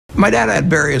My dad had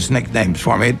various nicknames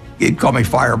for me. He'd call me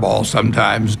Fireball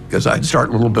sometimes because I'd start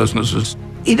little businesses.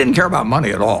 He didn't care about money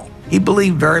at all. He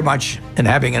believed very much in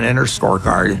having an inner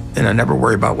scorecard and I never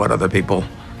worry about what other people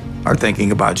are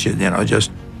thinking about you.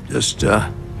 Just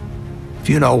if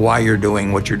you know why you're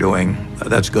doing what you're doing,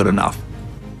 that's good enough.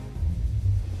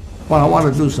 When I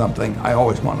want to do something, I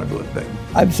always want to do it big.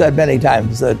 I've said many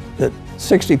times that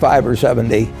 65 or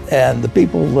 70, and the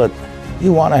people that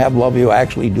you want to have love you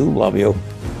actually do love you,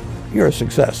 you're a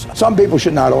success. Some people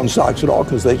should not own stocks at all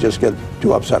because they just get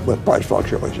too upset with price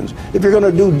fluctuations. If you're going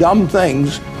to do dumb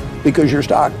things because your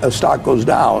stock goes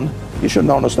down, you shouldn't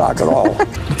own a stock at all.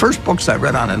 The first books I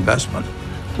read on investment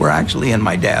were actually in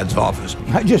my dad's office.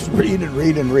 I just read and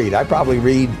read and read. I probably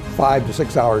read 5 to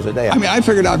 6 hours a day. I mean, I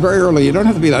figured out very early, you don't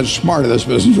have to be that smart at this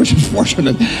business, which is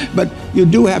fortunate, but you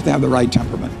do have to have the right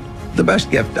temperament. The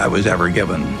best gift I was ever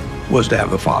given was to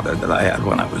have the father that I had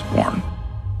when I was born.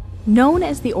 Known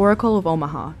as the Oracle of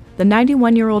Omaha, the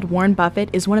 91-year-old Warren Buffett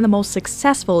is one of the most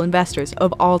successful investors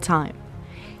of all time.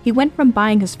 He went from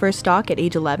buying his first stock at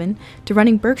age 11 to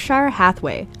running Berkshire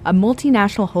Hathaway, a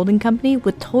multinational holding company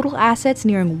with total assets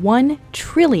nearing $1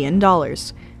 trillion.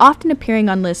 Often appearing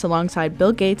on lists alongside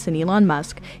Bill Gates and Elon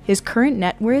Musk, his current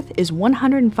net worth is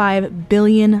 $105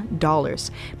 billion,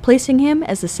 placing him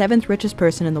as the 7th richest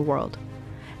person in the world.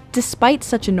 Despite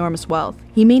such enormous wealth,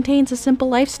 he maintains a simple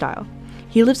lifestyle.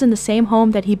 He lives in the same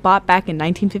home that he bought back in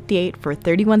 1958 for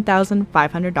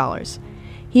 $31,500.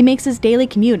 He makes his daily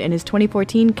commute in his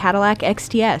 2014 Cadillac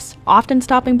XTS, often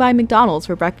stopping by McDonald's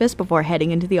for breakfast before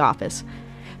heading into the office.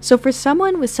 So for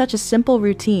someone with such a simple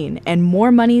routine and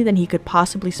more money than he could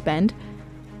possibly spend,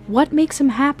 what makes him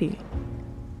happy?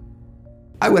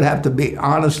 I would have to be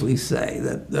honestly say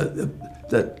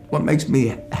that what makes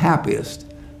me happiest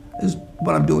is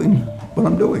what I'm doing.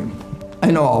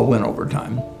 I know I'll win over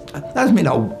time. That doesn't mean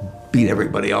I'll beat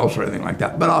everybody else or anything like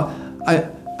that, but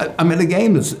I'm in a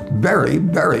game that's very,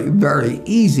 very, very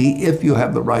easy if you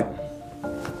have the right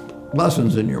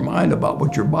lessons in your mind about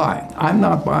what you're buying. I'm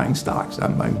not buying stocks.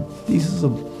 I'm buying pieces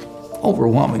of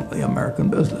overwhelmingly American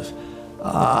business.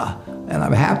 And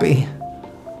I'm happy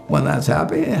when that's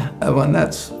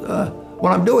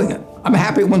when I'm doing it. I'm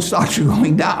happy when stocks are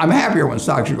going down. I'm happier when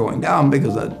stocks are going down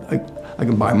because I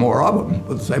can buy more of them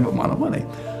with the same amount of money.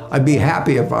 I'd be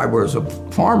happy if I was a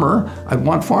farmer. I'd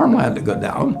want farmland to go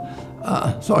down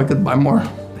so I could buy more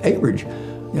acreage.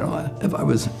 If I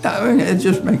was, it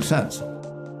just makes sense.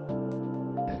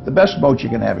 The best boat you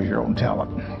can have is your own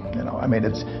talent.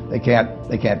 They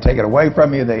can't take it away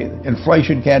from you.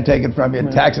 Inflation can't take it from you.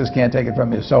 Taxes can't take it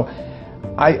from you. So,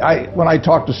 when I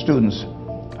talk to students,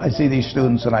 I see these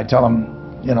students and I tell them,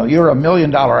 you're $1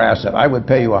 million asset. I would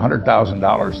pay you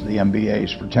 $100,000 to the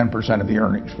MBAs for 10% of the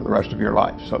earnings for the rest of your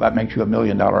life. So that makes you $1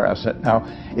 million asset. Now,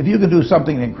 if you can do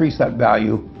something to increase that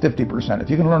value 50%, if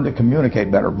you can learn to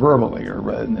communicate better verbally or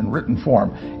in written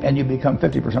form, and you become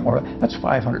 50% more, that's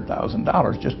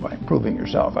 $500,000 just by improving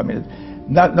yourself.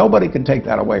 Nobody can take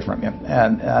that away from you.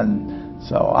 And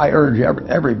so I urge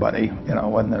everybody,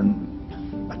 when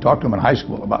I talk to them in high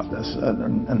school about this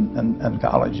and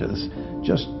colleges,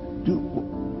 just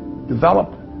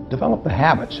develop the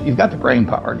habits. You've got the brain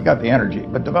power, you've got the energy,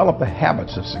 but develop the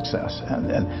habits of success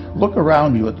and look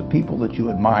around you at the people that you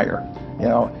admire,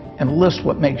 and list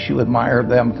what makes you admire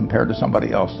them compared to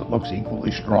somebody else that looks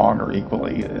equally strong or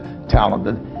equally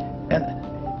talented. And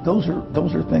those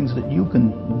are things that you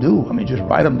can do. Just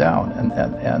write them down.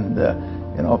 And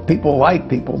people like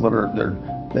people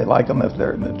that they like them if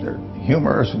they're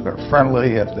humorous, if they're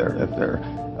friendly, if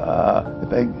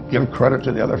they give credit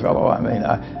to the other fellow.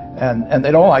 And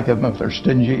they don't like them if they're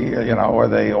stingy, or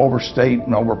they overstate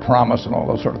and overpromise and all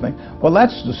those sort of things. Well,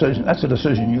 that's a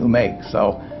decision you make.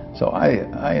 So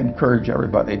I encourage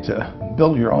everybody to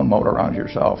build your own moat around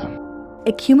yourself.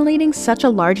 Accumulating such a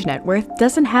large net worth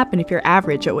doesn't happen if you're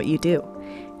average at what you do.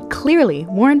 Clearly,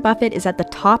 Warren Buffett is at the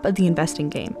top of the investing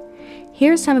game.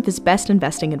 Here's some of his best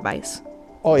investing advice.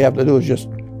 All you have to do is just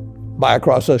buy a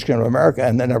cross-section of America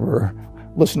and then never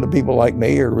listen to people like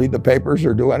me or read the papers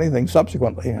or do anything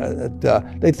subsequently.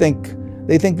 They think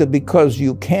that because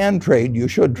you can trade, you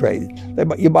should trade.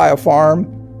 You buy a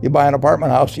farm, you buy an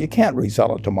apartment house, you can't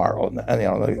resell it tomorrow, and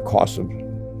the cost of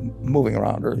moving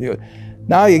around.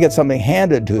 Now you get something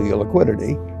handed to you,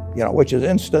 liquidity, which is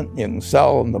instant. You can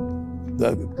sell, and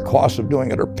the cost of doing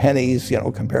it are pennies,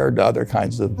 compared to other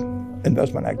kinds of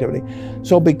investment activity.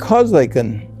 So because they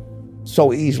can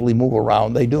so easily move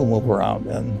around, they do move around,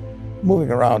 and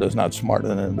moving around is not smarter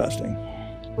than investing.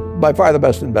 By far the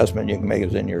best investment you can make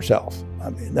is in yourself.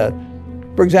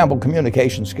 For example,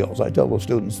 communication skills. I tell the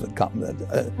students that come that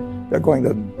they're going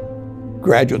to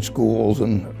graduate schools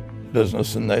and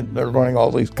business and they're learning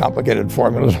all these complicated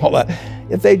formulas and all that.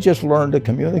 If they just learn to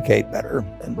communicate better,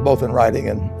 and both in writing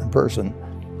and in person,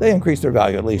 they increase their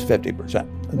value at least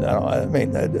 50%. And, I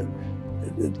mean,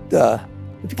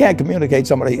 if you can't communicate,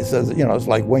 somebody says, it's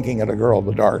like winking at a girl in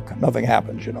the dark. Nothing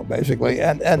happens, basically.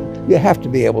 And you have to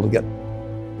be able to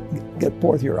get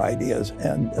forth your ideas,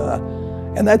 and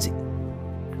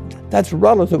that's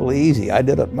relatively easy. I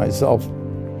did it myself.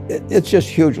 It's just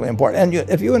hugely important. And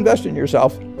if you invest in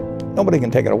yourself, nobody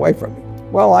can take it away from you.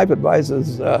 Well, life advice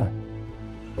is,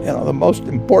 the most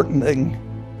important thing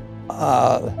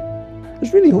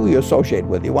is really who you associate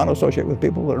with. You want to associate with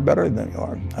people that are better than you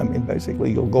are. I mean,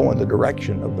 basically, you'll go in the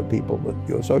direction of the people that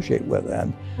you associate with,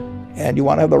 and you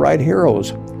want to have the right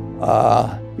heroes.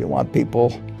 You want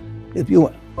people, if you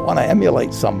want to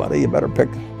emulate somebody, you better pick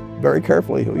very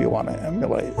carefully who you want to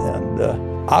emulate. And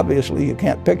obviously, you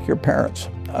can't pick your parents.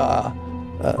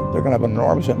 They're going to have an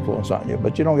enormous influence on you,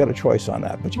 but you don't get a choice on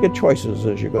that. But you get choices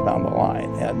as you go down the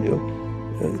line, and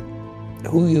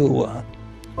who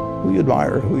you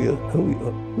admire, who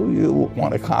you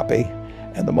want to copy,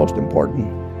 and the most important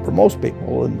for most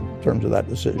people in terms of that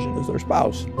decision is their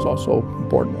spouse. It's also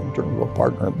important in terms of a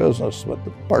partner in business, but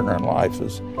the partner in life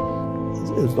is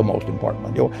the most important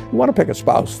one. You want to pick a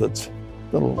spouse that's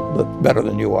a little bit better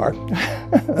than you are,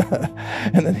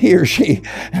 and then he or she,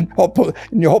 and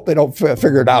you hope they don't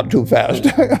figure it out too fast.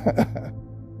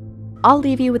 I'll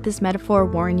leave you with this metaphor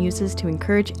Warren uses to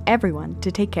encourage everyone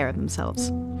to take care of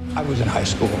themselves. I was in high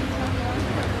school,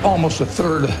 almost a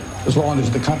third as long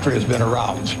as the country has been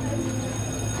around.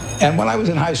 And when I was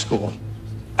in high school,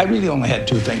 I really only had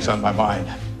two things on my mind: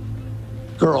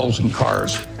 girls and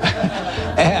cars.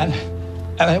 and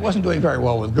I wasn't doing very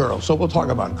well with girls, so we'll talk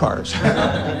about cars.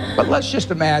 But let's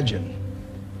just imagine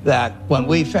that when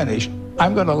we finish,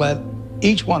 I'm going to let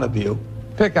each one of you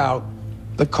pick out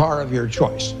the car of your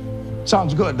choice.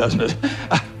 Sounds good, doesn't it?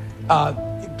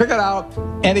 Pick it out,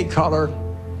 any color,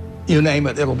 you name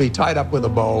it. It'll be tied up with a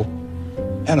bow,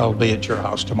 and it'll be at your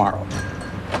house tomorrow.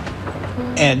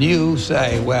 And you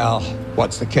say, well,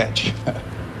 what's the catch?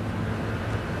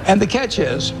 And the catch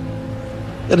is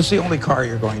that it's the only car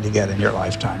you're going to get in your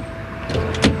lifetime.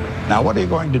 Now, what are you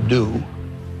going to do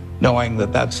knowing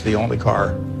that that's the only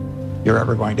car you're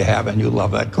ever going to have and you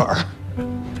love that car?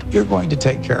 You're going to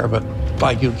take care of it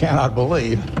like you cannot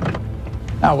believe.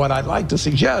 Now, what I'd like to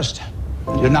suggest,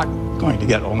 you're not going to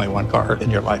get only one car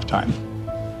in your lifetime,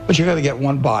 but you're going to get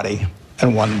one body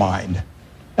and one mind,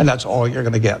 and that's all you're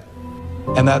going to get.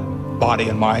 And that body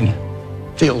and mind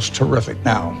feels terrific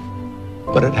now,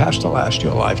 but it has to last you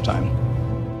a lifetime.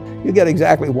 You get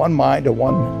exactly one mind and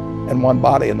one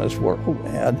body in this world,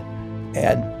 and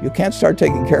you can't start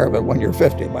taking care of it when you're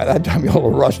 50. By that time, you'll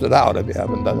have rusted out if you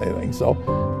haven't done anything. So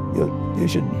you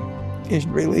should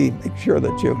really make sure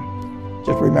that you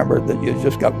just remember that you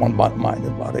just got one mind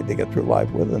and body to get through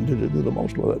life with and to do the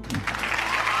most with it.